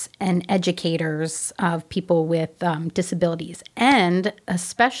 parents, and educators of people with disabilities. And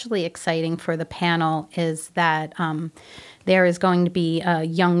especially exciting for the panel is that there is going to be a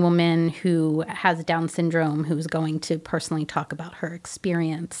young woman who has Down syndrome who's going to personally talk about her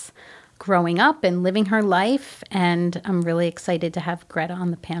experience growing up and living her life. And I'm really excited to have Greta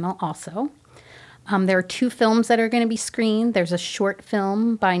on the panel also. There are two films that are going to be screened. There's a short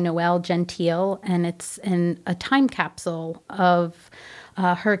film by Noelle Gentile, and it's in a time capsule of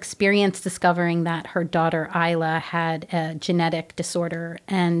her experience discovering that her daughter Isla had a genetic disorder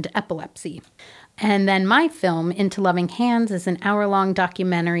and epilepsy. And then my film, Into Loving Hands, is an hour-long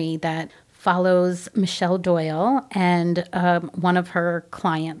documentary that follows Michelle Doyle and one of her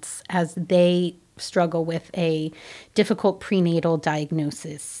clients as they struggle with a difficult prenatal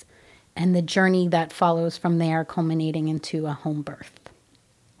diagnosis and the journey that follows from there, culminating into a home birth.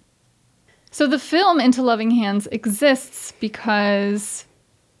 So the film Into Loving Hands exists because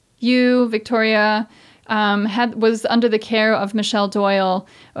you, Victoria, was under the care of Michelle Doyle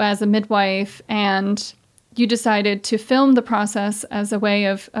as a midwife, and you decided to film the process as a way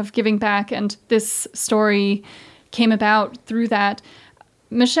of giving back, and this story came about through that.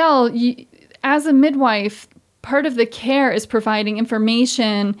 Michelle, as a midwife, part of the care is providing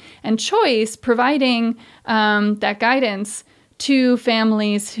information and choice, providing that guidance to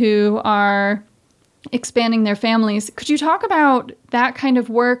families who are expanding their families. Could you talk about that kind of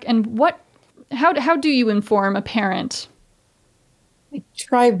work and how do you inform a parent? I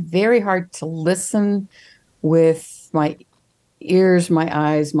try very hard to listen with my ears, my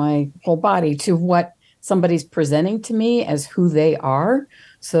eyes, my whole body to what somebody's presenting to me as who they are,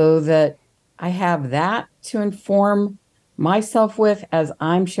 so that I have that to inform myself with as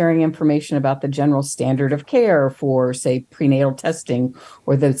I'm sharing information about the general standard of care for, say, prenatal testing,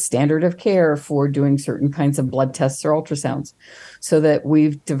 or the standard of care for doing certain kinds of blood tests or ultrasounds, so that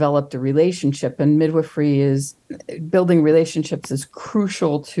we've developed a relationship. And building relationships is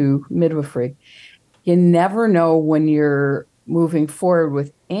crucial to midwifery. You never know when you're moving forward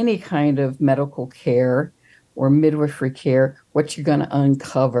with any kind of medical care or midwifery care, what you're going to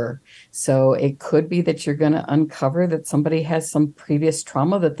uncover. So it could be that you're going to uncover that somebody has some previous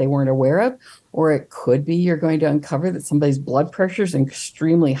trauma that they weren't aware of, or it could be you're going to uncover that somebody's blood pressure is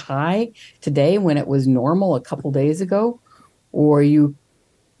extremely high today when it was normal a couple days ago, or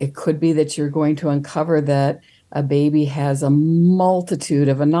it could be that you're going to uncover that a baby has a multitude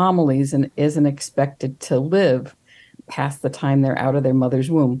of anomalies and isn't expected to live past the time they're out of their mother's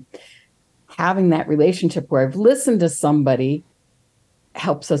womb. Having that relationship where I've listened to somebody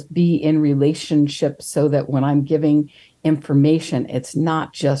helps us be in relationship, so that when I'm giving information, it's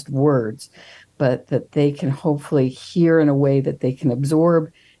not just words, but that they can hopefully hear in a way that they can absorb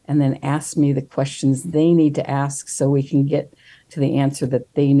and then ask me the questions they need to ask, so we can get to the answer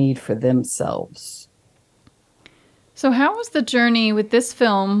that they need for themselves. So how was the journey with this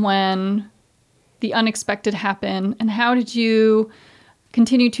film when the unexpected happened, and how did you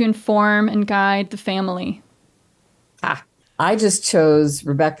continue to inform and guide the family? I just chose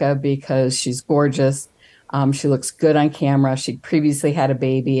Rebecca because she's gorgeous. She looks good on camera. She previously had a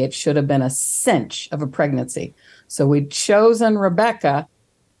baby. It should have been a cinch of a pregnancy. So we'd chosen Rebecca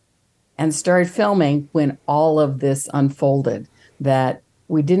and started filming when all of this unfolded, that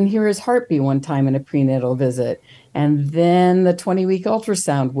we didn't hear his heartbeat one time in a prenatal visit. And then the 20-week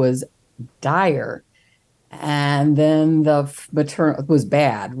ultrasound was dire. And then the maternal was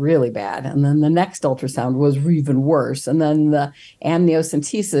bad, really bad. And then the next ultrasound was even worse. And then the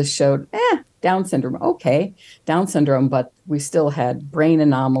amniocentesis showed, Down syndrome. Okay, Down syndrome, but we still had brain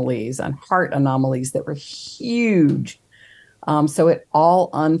anomalies and heart anomalies that were huge. So it all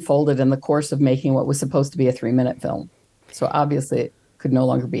unfolded in the course of making what was supposed to be a 3-minute film. So obviously it could no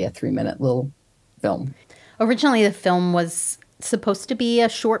longer be a 3-minute little film. Originally, the film was supposed to be a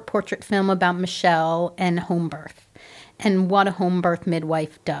short portrait film about Michelle and home birth and what a home birth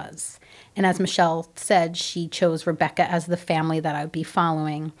midwife does. And as Michelle said, she chose Rebecca as the family that I would be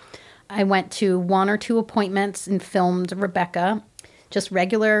following. I went to 1 or 2 appointments and filmed Rebecca, just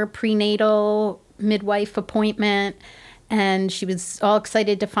regular prenatal midwife appointment. And she was all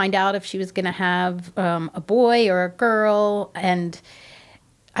excited to find out if she was going to have a boy or a girl. And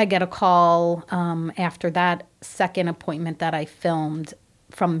I get a call after that second appointment that I filmed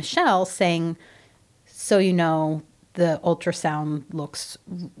from Michelle saying, so you know, the ultrasound looks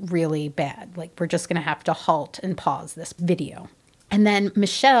really bad. Like, we're just going to have to halt and pause this video. And then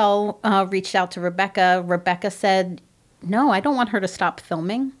Michelle reached out to Rebecca. Rebecca said, no, I don't want her to stop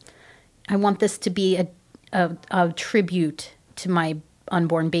filming. I want this to be a tribute to my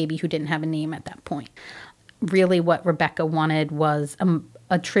unborn baby who didn't have a name at that point. Really what Rebecca wanted was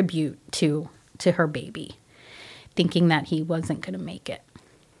a tribute to her baby, thinking that he wasn't going to make it.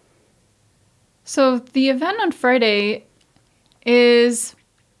 So the event on Friday is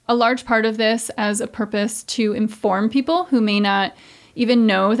a large part of this as a purpose to inform people who may not even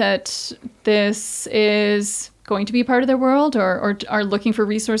know that this is going to be part of their world or are looking for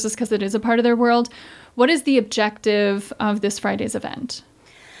resources because it is a part of their world. What is the objective of this Friday's event?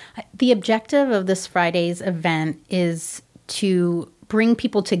 The objective of this Friday's event is to bring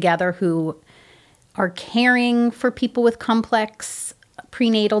people together who are caring for people with complex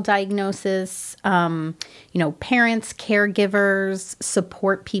prenatal diagnosis, parents, caregivers,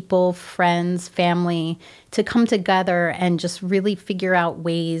 support people, friends, family, to come together and just really figure out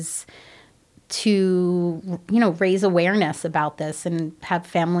ways to, raise awareness about this and have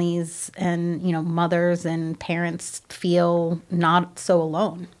families and, mothers and parents feel not so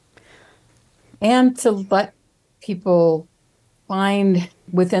alone. And to let people find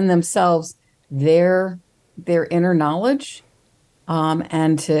within themselves their inner knowledge,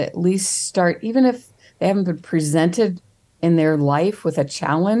 and to at least start, even if they haven't been presented in their life with a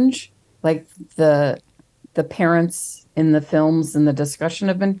challenge like the parents in the films and the discussion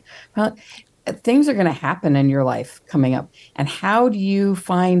have been, things are going to happen in your life coming up. And how do you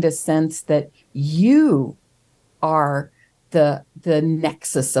find a sense that you are the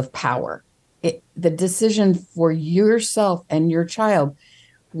nexus of power? The decision for yourself and your child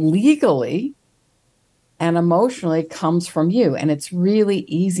legally and emotionally comes from you. And it's really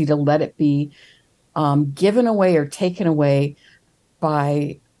easy to let it be given away or taken away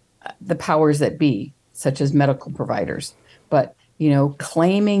by the powers that be, such as medical providers. But,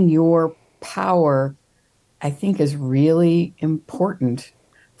 claiming your power, I think, is really important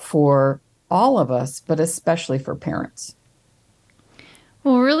for all of us, but especially for parents.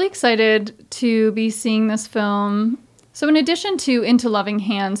 Well, we're really excited to be seeing this film. So in addition to Into Loving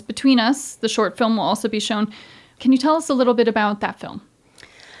Hands, Between Us, the short film, will also be shown. Can you tell us a little bit about that film?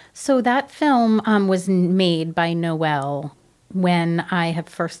 So that film was made by Noelle when I had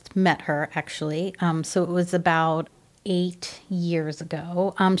first met her, actually. So it was about 8 years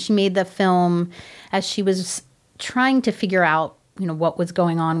ago. She made the film as she was trying to figure out, what was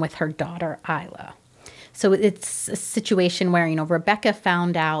going on with her daughter, Isla. So it's a situation where, Rebecca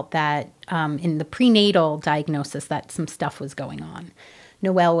found out that in the prenatal diagnosis that some stuff was going on.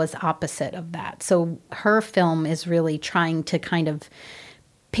 Noelle was opposite of that. So her film is really trying to kind of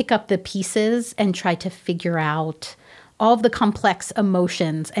pick up the pieces and try to figure out all of the complex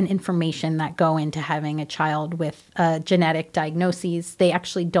emotions and information that go into having a child with genetic diagnoses. They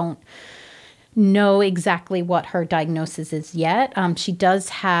actually don't know exactly what her diagnosis is yet. She does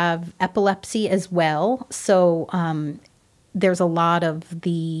have epilepsy as well. So there's a lot of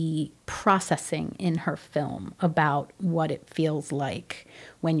the processing in her film about what it feels like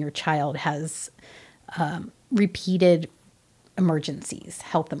when your child has repeated emergencies,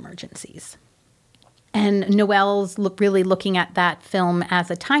 health emergencies. And Noelle's really looking at that film as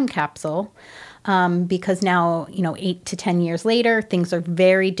a time capsule because now, 8 to 10 years later, things are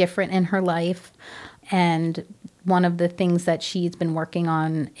very different in her life. And one of the things that she's been working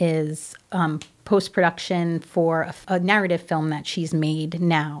on is post-production for a narrative film that she's made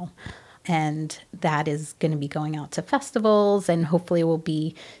now. And that is going to be going out to festivals and hopefully will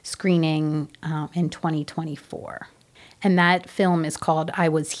be screening in 2024. And that film is called I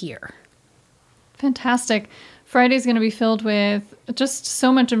Was Here. Fantastic. Friday's going to be filled with just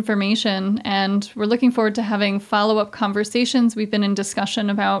so much information, and we're looking forward to having follow-up conversations. We've been in discussion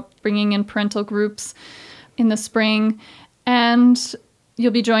about bringing in parental groups in the spring, and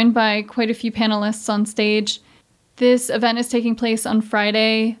you'll be joined by quite a few panelists on stage. This event is taking place on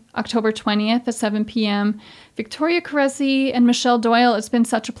Friday, October 20th at 7 p.m. Victoria Carezzi and Michelle Doyle, it's been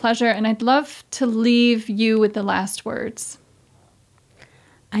such a pleasure, and I'd love to leave you with the last words.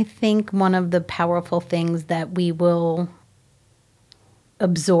 I think one of the powerful things that we will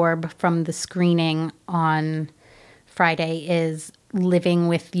absorb from the screening on Friday is living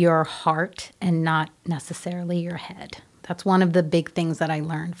with your heart and not necessarily your head. That's one of the big things that I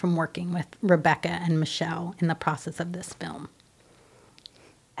learned from working with Rebecca and Michelle in the process of this film.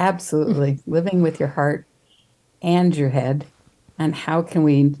 Absolutely. Living with your heart and your head. And how can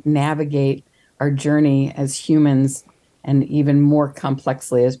we navigate our journey as humans and even more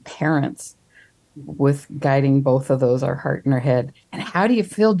complexly as parents with guiding both of those, our heart and our head? And how do you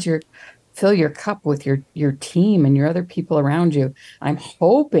fill your cup with your team and your other people around you? I'm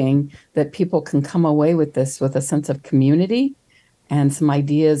hoping that people can come away with this with a sense of community and some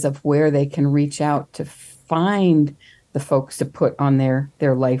ideas of where they can reach out to find the folks to put on their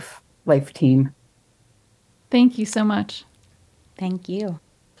life team. Thank you so much. Thank you.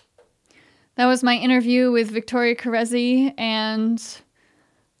 That was my interview with Victoria Carezzi and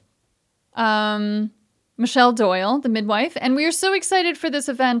Michelle Doyle, the midwife. And we are so excited for this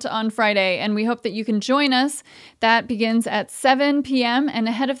event on Friday, and we hope that you can join us. That begins at 7 p.m. And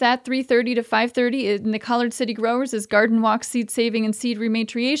ahead of that, 3:30 to 5:30 in the Collard City Growers is Garden Walk Seed Saving and Seed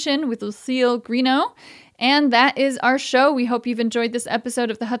Rematriation with Lucille Greeno. And that is our show. We hope you've enjoyed this episode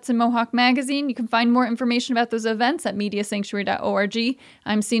of the Hudson Mohawk Magazine. You can find more information about those events at mediasanctuary.org.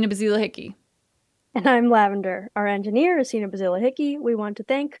 I'm Sina Bazila Hickey. And I'm Lavender. Our engineer is Sina Bazila Hickey. We want to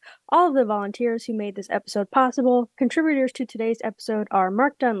thank all of the volunteers who made this episode possible. Contributors to today's episode are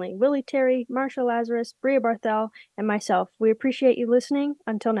Mark Dunley, Willie Terry, Marsha Lazarus, Bria Barthel, and myself. We appreciate you listening.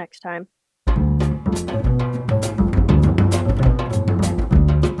 Until next time.